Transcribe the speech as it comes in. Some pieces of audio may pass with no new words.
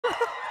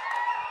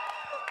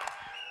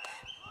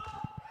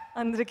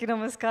అందరికీ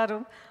నమస్కారం.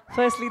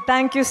 Firstly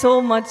thank you so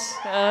much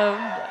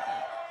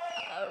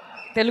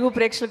Telugu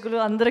ప్రేక్షకులు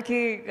అందరికీ.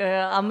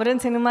 అమరన్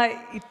సినిమా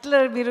ఇట్లా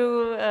మీరు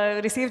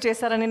రిసీవ్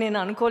చేస్తారని నేను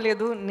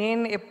అనుకోలేదు.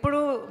 నేను ఎప్పుడు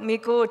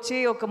మీకు వచ్చి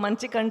ఒక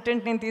మంచి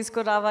కంటెంట్ నేను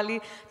తీసుకురావాలి,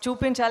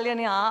 చూపించాలి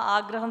అని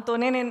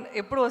ఆగ్రహంతోనే నేను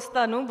ఎప్పుడు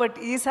వస్తాను. బట్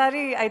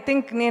ఈసారి ఐ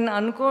థింక్ నేను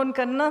అనుకోని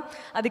కన్నా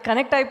అది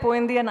కనెక్ట్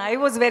అయిపోయింది and I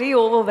was very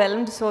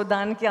overwhelmed. So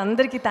దానికి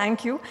అందరికీ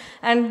థ్యాంక్ యూ.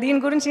 అండ్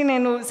దీని గురించి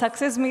నేను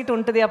సక్సెస్ మీట్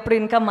ఉంటుంది అప్పుడు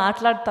ఇంకా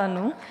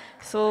మాట్లాడతాను.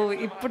 సో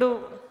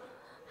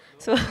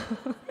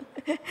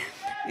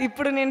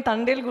ఇప్పుడు నేను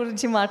తండేల్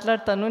గురించి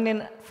మాట్లాడతాను.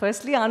 నేను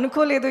ఫస్ట్లీ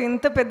అనుకోలేదు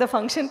ఇంత పెద్ద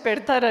ఫంక్షన్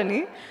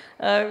పెడతారని.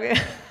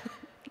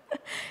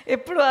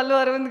 ఎప్పుడు అల్లు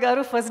అరవింద్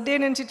గారు ఫస్ట్ డే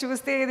నుంచి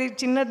చూస్తే ఇది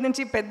చిన్నది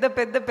నుంచి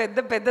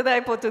పెద్దది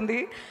అయిపోతుంది.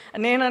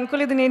 నేను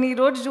అనుకోలేదు. నేను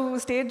ఈరోజు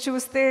స్టేజ్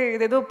చూస్తే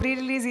ఇదేదో ప్రీ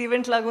రిలీజ్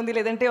ఈవెంట్ లాగా ఉంది,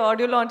 లేదంటే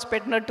ఆడియో లాంచ్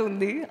పెట్టినట్టు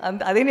ఉంది.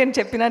 అదే నేను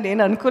చెప్పిన,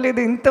 నేను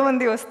అనుకోలేదు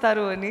ఇంతమంది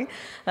వస్తారు అని.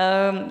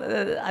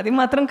 అది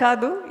మాత్రం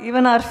కాదు,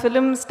 ఈవెన్ ఆర్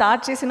ఫిలిం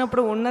స్టార్ట్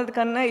చేసినప్పుడు ఉన్నది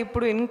కన్నా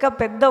ఇప్పుడు ఇంకా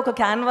పెద్ద ఒక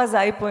క్యాన్వాస్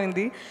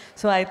అయిపోయింది.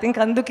 సో ఐ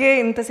థింక్ అందుకే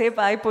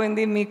ఇంతసేపు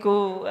అయిపోయింది మీకు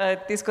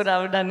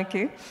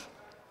తీసుకురావడానికి.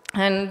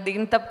 అండ్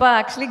దీని తప్ప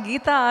actually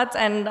Gita arts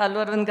and Allu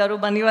Arvind గారు,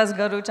 బనివాస్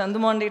గారు,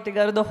 చందుమోహన్ రెడ్డి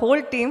గారు, ద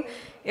హోల్ టీమ్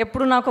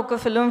ఎప్పుడు నాకు ఒక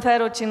ఫిల్మ్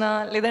ఫేర్ వచ్చినా,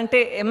 లేదంటే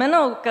ఏమైనా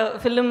ఒక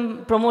ఫిల్మ్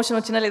ప్రమోషన్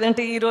వచ్చినా,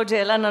 లేదంటే ఈరోజు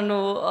ఎలా నన్ను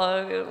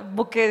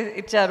బుక్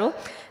ఇచ్చారు,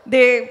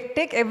 they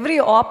take every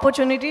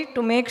opportunity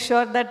to make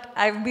sure that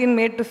I've been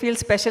made to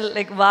feel special.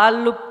 Like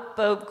వాళ్ళు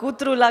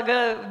కూతురులాగా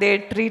దే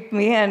ట్రీట్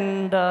మీ.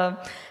 అండ్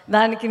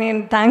దానికి నేను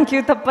థ్యాంక్ యూ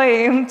తప్ప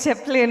ఏం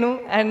చెప్పలేను.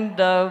 And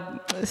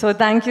so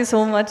thank you so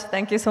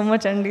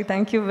much అండి.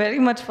 Thank you very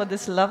much for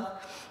this love.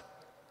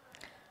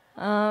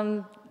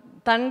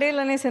 Thandel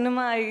అనే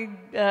cinema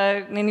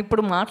నేను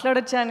ఇప్పుడు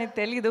మాట్లాడొచ్చా అనేది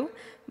తెలీదు.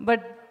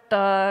 బట్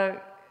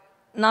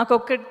నాకు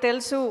ఒక్కటి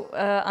తెలుసు,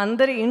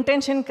 అందరి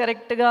ఇంటెన్షన్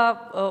కరెక్ట్గా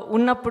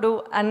ఉన్నప్పుడు,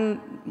 అండ్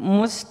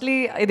మోస్ట్లీ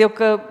ఇది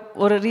ఒక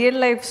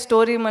రియల్ లైఫ్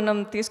స్టోరీ మనం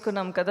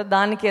తీసుకున్నాం కదా,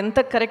 దానికి ఎంత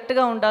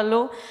కరెక్ట్గా ఉండాలో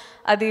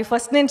అది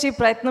ఫస్ట్ నుంచి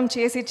ప్రయత్నం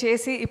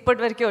చేసి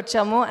ఇప్పటివరకు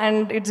వచ్చాము.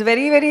 అండ్ ఇట్స్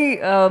వెరీ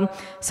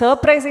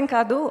సర్ప్రైజింగ్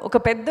కాదు, ఒక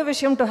పెద్ద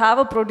విషయం to have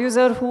a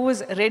producer who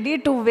is ready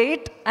to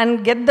wait and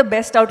get the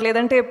best out.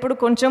 లేదంటే ఎప్పుడు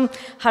కొంచెం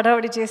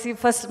హడావడి చేసి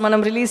ఫస్ట్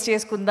మనం రిలీజ్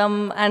చేసుకుందాం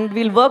and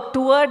wheel work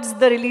towards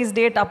the release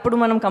date, అప్పుడు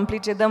మనం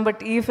కంప్లీట్ చేద్దాం.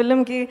 బట్ ఈ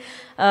ఫిల్మ్కి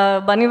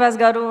బనివాస్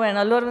గారు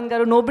అండ్ అల్లు అరవింద్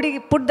గారు, nobody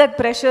put that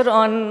pressure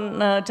on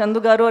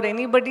Chandu గారు ఆర్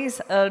ఎనీబడి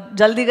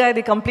జల్దీగా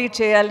ఇది కంప్లీట్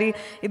చేయాలి,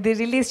 ఇది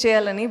రిలీజ్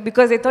చేయాలని.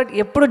 బికాజ్ ఐ థాట్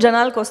ఎప్పుడు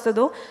జనాలకు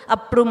వస్తుందో,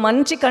 అప్పుడు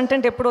మంచి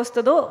కంటెంట్ ఎప్పుడు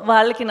వస్తుందో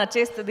వాళ్ళకి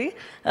నచ్చేస్తుంది,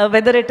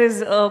 వెదర్ ఇట్ ఈస్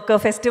ఒక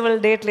ఫెస్టివల్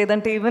డేట్,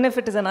 లేదంటే even if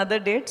it is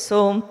another date. So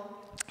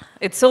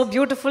it's so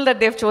beautiful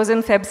that they've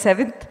chosen Feb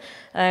 7th.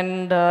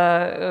 And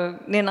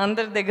నేను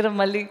అందరి దగ్గర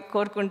మళ్ళీ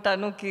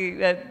కోరుకుంటాను కి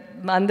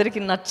అందరికీ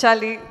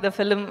నచ్చాలి ద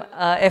ఫిలిం.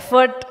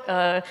 ఎఫర్ట్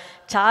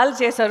చాలా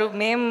చేశారు.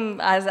 మేము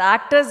యాజ్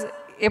యాక్టర్స్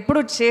ఎప్పుడు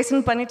చేసిన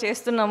పని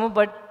చేస్తున్నాము,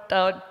 బట్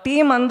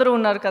టీమ్ అందరూ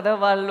ఉన్నారు కదా,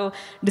 వాళ్ళు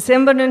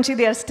డిసెంబర్ నుంచి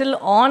they are still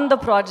on the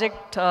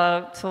project.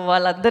 So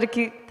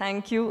వాళ్ళందరికీ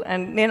థ్యాంక్ యూ.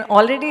 అండ్ నేను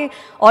ఆల్రెడీ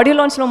ఆడియో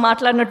లాంచ్లో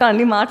మాట్లాడినట్టు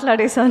అన్నీ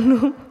మాట్లాడేశాను.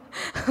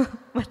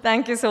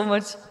 Thank you so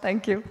much.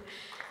 Thank you.